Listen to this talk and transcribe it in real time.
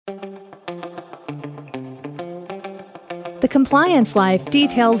Compliance Life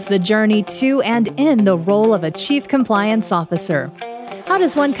details the journey to and in the role of a Chief Compliance Officer. How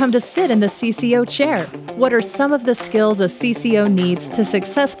does one come to sit in the CCO chair? What are some of the skills a CCO needs to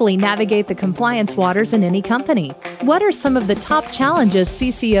successfully navigate the compliance waters in any company? What are some of the top challenges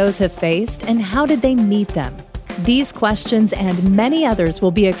CCOs have faced, and how did they meet them? These questions and many others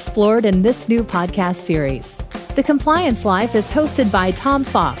will be explored in this new podcast series. The Compliance Life is hosted by Tom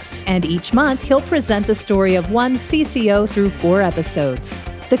Fox, and each month he'll present the story of one CCO through 4 episodes.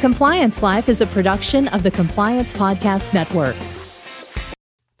 The Compliance Life is a production of the Compliance Podcast Network.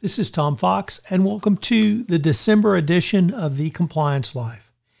 This is Tom Fox, and welcome to the December edition of The Compliance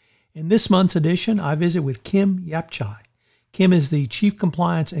Life. In this month's edition, I visit with Kim Yapchai. Kim is the Chief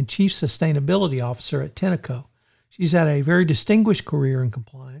Compliance and Chief Sustainability Officer at Tenneco. She's had a very distinguished career in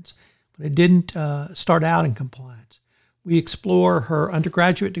compliance, but it didn't start out in compliance. We explore her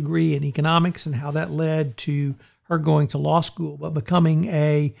undergraduate degree in economics and how that led to her going to law school, but becoming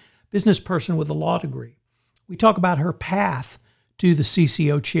a business person with a law degree. We talk about her path to the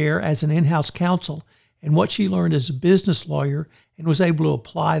CCO chair as an in-house counsel and what she learned as a business lawyer and was able to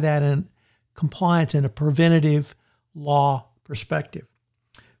apply that in compliance in a preventative law perspective.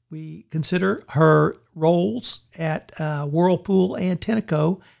 We consider her roles at Whirlpool and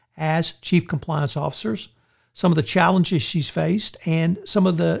Tenneco as Chief Compliance Officers, some of the challenges she's faced, and some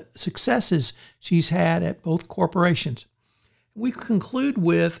of the successes she's had at both corporations. We conclude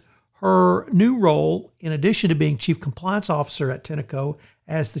with her new role, in addition to being Chief Compliance Officer at Tenneco,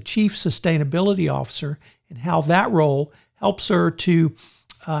 as the Chief Sustainability Officer, and how that role helps her to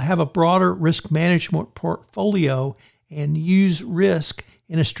have a broader risk management portfolio and use risk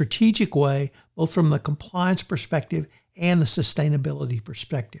in a strategic way, both from the compliance perspective and the sustainability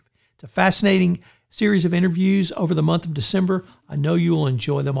perspective. It's a fascinating series of interviews over the month of December. I know you will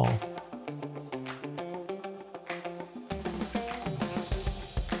enjoy them all.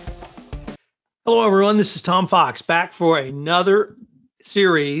 Hello, everyone. This is Tom Fox, back for another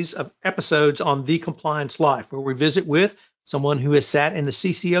series of episodes on The Compliance Life, where we visit with someone who has sat in the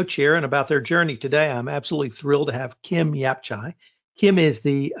CCO chair and about their journey. Today, I'm absolutely thrilled to have Kim Yapchai. Kim is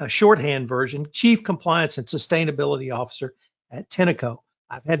the shorthand version, Chief Compliance and Sustainability Officer at Tenneco.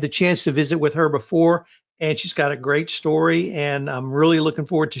 I've had the chance to visit with her before, and she's got a great story, and I'm really looking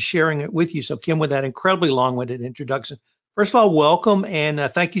forward to sharing it with you. So, Kim, with that incredibly long-winded introduction, first of all, welcome, and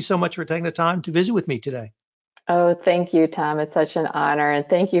thank you so much for taking the time to visit with me today. Oh, thank you, Tom. It's such an honor, and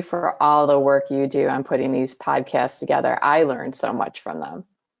thank you for all the work you do on putting these podcasts together. I learned so much from them.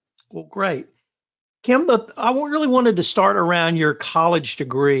 Well, great. Kim, I really wanted to start around your college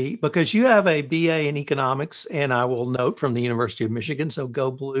degree because you have a BA in economics, and I will note from the University of Michigan, so go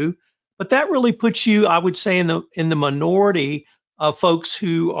blue. But that really puts you, I would say, in the minority of folks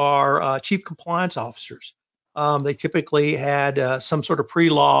who are chief compliance officers. They typically had some sort of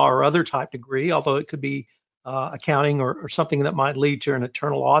pre-law or other type degree, although it could be accounting or something that might lead to an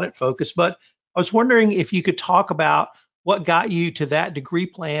internal audit focus. But I was wondering if you could talk about what got you to that degree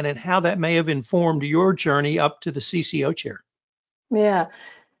plan and how that may have informed your journey up to the CCO chair. Yeah,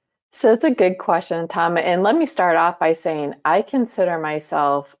 so it's a good question, Tom. And let me start off by saying I consider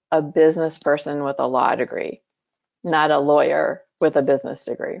myself a business person with a law degree, not a lawyer with a business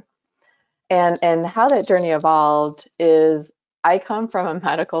degree. And how that journey evolved is I come from a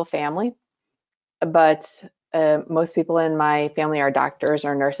medical family, but most people in my family are doctors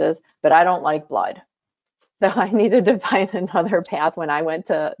or nurses, but I don't like blood. So I needed to find another path when I went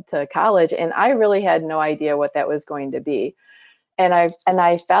to college, and I really had no idea what that was going to be. And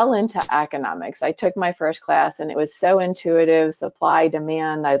I fell into economics. I took my first class, and it was so intuitive, supply,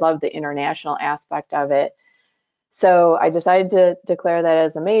 demand. I loved the international aspect of it. So I decided to declare that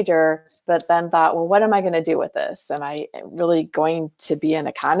as a major, but then thought, well, what am I going to do with this? Am I really going to be an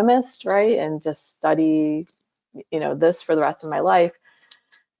economist, right? And just study, this for the rest of my life?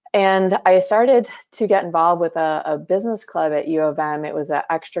 And I started to get involved with a business club at U of M. It was an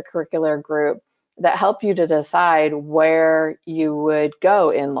extracurricular group that helped you to decide where you would go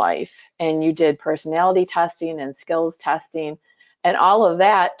in life. And you did personality testing and skills testing. And all of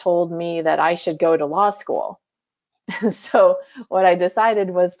that told me that I should go to law school. So what I decided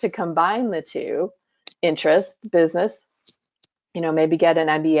was to combine the two interests, business, maybe get an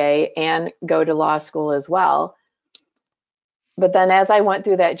MBA and go to law school as well. But then as I went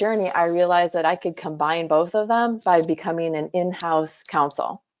through that journey, I realized that I could combine both of them by becoming an in-house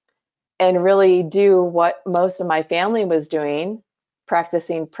counsel and really do what most of my family was doing,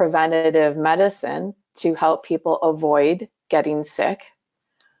 practicing preventative medicine to help people avoid getting sick.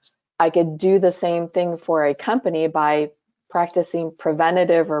 I could do the same thing for a company by practicing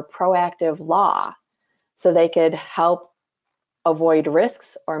preventative or proactive law so they could help avoid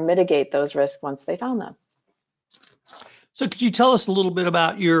risks or mitigate those risks once they found them. So could you tell us a little bit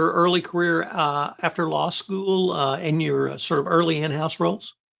about your early career after law school and your sort of early in-house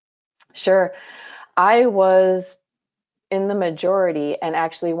roles? Sure. I was in the majority and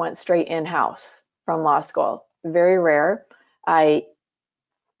actually went straight in-house from law school. Very rare. I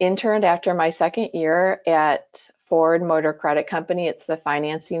interned after my second year at Ford Motor Credit Company. It's the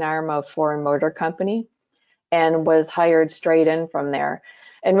financing arm of Ford Motor Company, and was hired straight in from there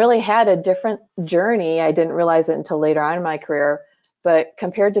and really had a different journey. I didn't realize it until later on in my career, but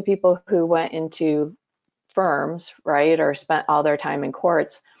compared to people who went into firms, right, or spent all their time in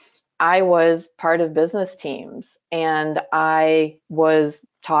courts, I was part of business teams, and I was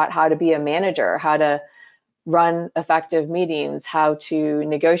taught how to be a manager, how to run effective meetings, how to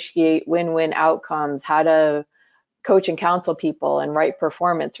negotiate win-win outcomes, how to coach and counsel people and write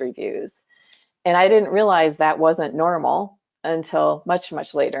performance reviews. And I didn't realize that wasn't normal until much,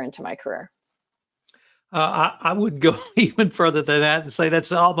 much later into my career. I would go even further than that and say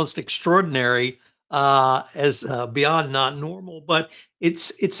that's almost extraordinary as beyond not normal. But it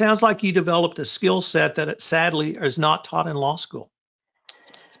sounds like you developed a skill set that it sadly is not taught in law school.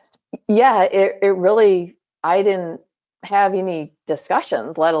 Yeah, it really, I didn't have any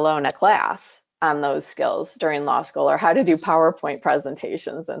discussions, let alone a class on those skills during law school, or how to do PowerPoint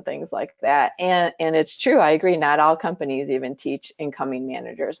presentations and things like that. And it's true, I agree, not all companies even teach incoming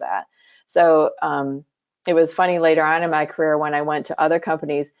managers that. So it was funny later on in my career when I went to other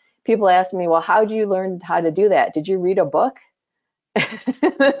companies, people asked me, well, how did you learn how to do that? Did you read a book?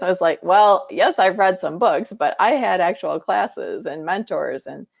 I was like, well, yes, I've read some books, but I had actual classes and mentors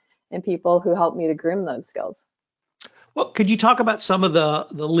and people who helped me to groom those skills. Well, could you talk about some of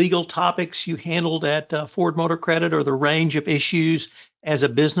the legal topics you handled at Ford Motor Credit, or the range of issues as a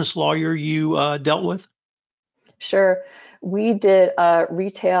business lawyer you dealt with? Sure. We did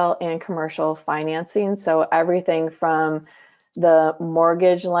retail and commercial financing. So everything from the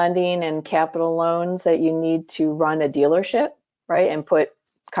mortgage lending and capital loans that you need to run a dealership, right, and put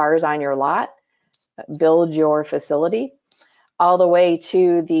cars on your lot, build your facility, all the way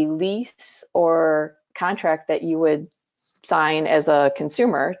to the lease or contract that you would sign as a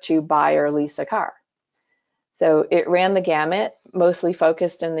consumer to buy or lease a car. So it ran the gamut, mostly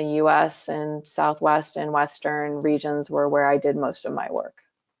focused in the US, and Southwest and Western regions were where I did most of my work.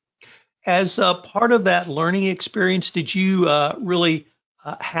 As a part of that learning experience, did you really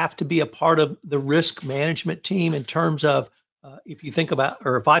have to be a part of the risk management team in terms of if you think about,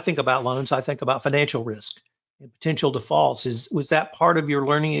 or if I think about loans, I think about financial risk and potential defaults. Was that part of your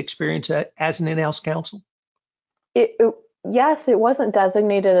learning experience as an in-house counsel? Yes, it wasn't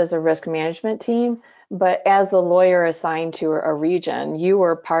designated as a risk management team, but as a lawyer assigned to a region, you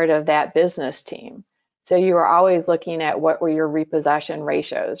were part of that business team. So you were always looking at what were your repossession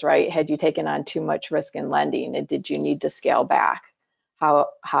ratios, right? Had you taken on too much risk in lending, and did you need to scale back?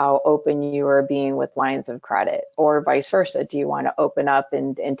 How open you were being with lines of credit, or vice versa. Do you want to open up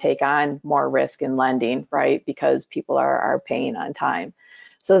and take on more risk in lending, right? Because people are paying on time.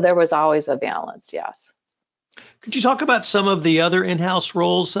 So there was always a balance, yes. Could you talk about some of the other in-house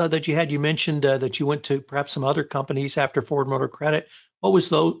roles that you had? You mentioned that you went to perhaps some other companies after Ford Motor Credit. What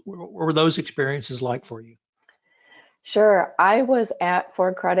were those experiences like for you? Sure. I was at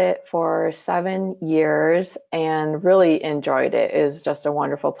Ford Credit for 7 years and really enjoyed it. It was just a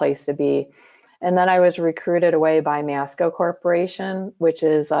wonderful place to be. And then I was recruited away by Masco Corporation, which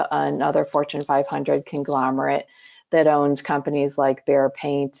is another Fortune 500 conglomerate that owns companies like Behr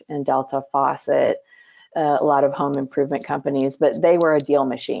Paint and Delta Faucet, a lot of home improvement companies, but they were a deal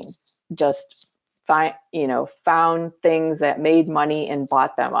machine. Just found things that made money and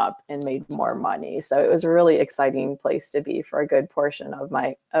bought them up and made more money. So it was a really exciting place to be for a good portion of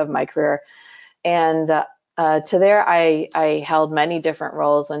my career. And to there, I held many different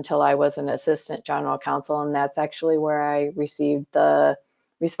roles until I was an assistant general counsel, and that's actually where I received the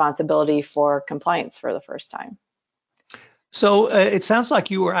responsibility for compliance for the first time. So it sounds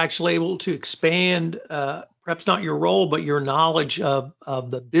like you were actually able to expand, perhaps not your role, but your knowledge of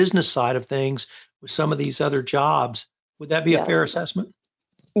the business side of things with some of these other jobs. Would that be a fair Yes. assessment?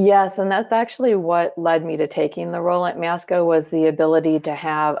 Yes, and that's actually what led me to taking the role at Masco, was the ability to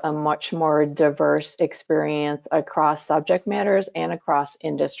have a much more diverse experience across subject matters and across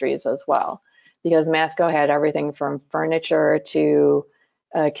industries as well. Because Masco had everything from furniture to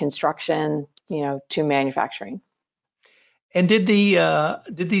construction, to manufacturing. And did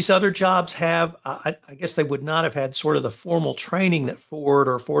these other jobs have? I guess they would not have had sort of the formal training that Ford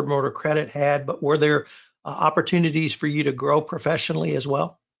or Ford Motor Credit had, but were there opportunities for you to grow professionally as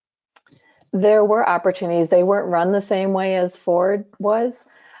well? There were opportunities. They weren't run the same way as Ford was,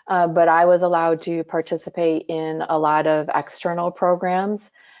 but I was allowed to participate in a lot of external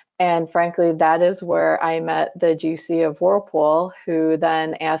programs. And frankly, that is where I met the GC of Whirlpool, who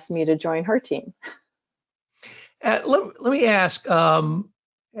then asked me to join her team. Let me ask,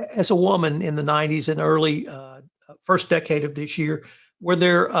 as a woman in the 90s and early first decade of this year, were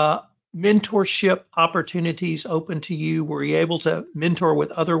there mentorship opportunities open to you? Were you able to mentor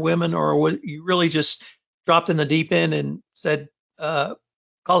with other women, or were you really just dropped in the deep end and said, call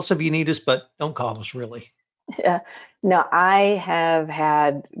us if you need us, but don't call us really? Yeah. No, I have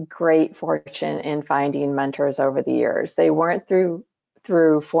had great fortune in finding mentors over the years. They weren't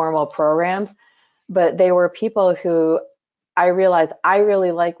through formal programs, but they were people who I realized I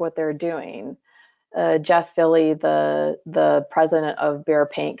really like what they're doing. Jeff Philly, the president of Behr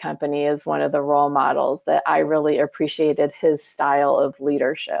Paint Company, is one of the role models that I really appreciated his style of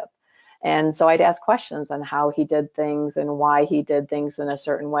leadership. And so I'd ask questions on how he did things and why he did things in a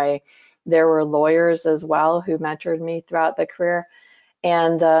certain way. There were lawyers as well who mentored me throughout the career.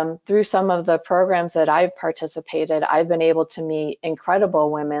 And through some of the programs that I've participated, I've been able to meet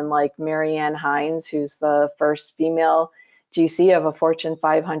incredible women like Marianne Hines, who's the first female GC of a Fortune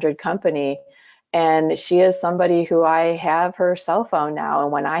 500 company. And she is somebody who I have her cell phone now.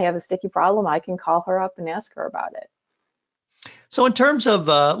 And when I have a sticky problem, I can call her up and ask her about it. So in terms of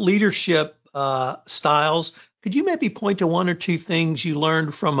leadership styles, could you maybe point to one or two things you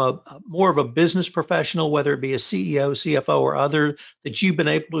learned from a more of a business professional, whether it be a CEO, CFO, or other, that you've been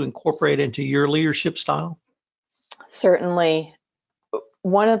able to incorporate into your leadership style? Certainly.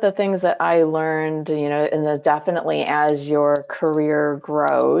 One of the things that I learned, and definitely as your career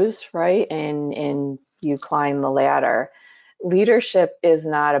grows, right, and you climb the ladder, leadership is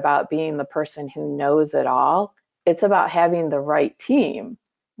not about being the person who knows it all. It's about having the right team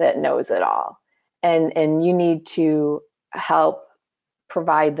that knows it all. And you need to help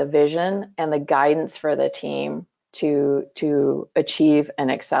provide the vision and the guidance for the team to achieve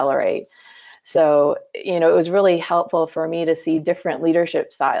and accelerate. So, it was really helpful for me to see different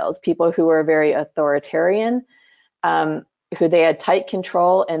leadership styles, people who were very authoritarian, who they had tight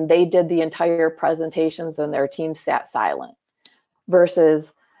control and they did the entire presentations and their team sat silent,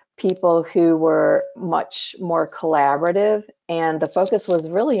 versus people who were much more collaborative and the focus was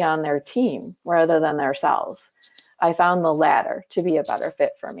really on their team rather than themselves. I found the latter to be a better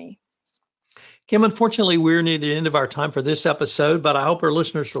fit for me. Kim, unfortunately, we're near the end of our time for this episode, but I hope our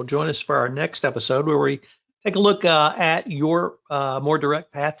listeners will join us for our next episode where we take a look at your more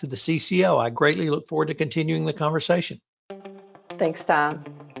direct path to the CCO. I greatly look forward to continuing the conversation. Thanks, Tom.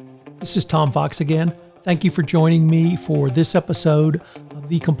 This is Tom Fox again. Thank you for joining me for this episode of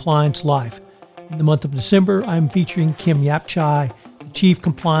The Compliance Life. In the month of December, I'm featuring Kim Yapchai, the Chief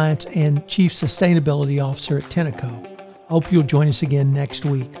Compliance and Chief Sustainability Officer at Tenneco. I hope you'll join us again next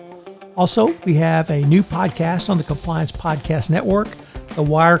week. Also, we have a new podcast on the Compliance Podcast Network, the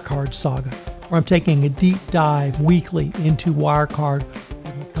Wirecard Saga, where I'm taking a deep dive weekly into Wirecard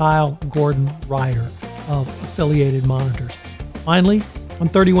with Kyle Gordon Ryder of Affiliated Monitors. Finally, on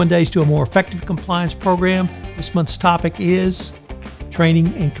 31 Days to a More Effective Compliance Program, this month's topic is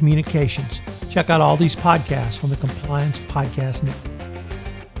training and communications. Check out all these podcasts on the Compliance Podcast Network.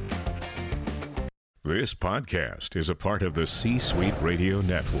 This podcast is a part of the C-Suite Radio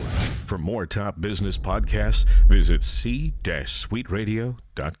Network. For more top business podcasts, visit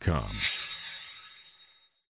c-suiteradio.com.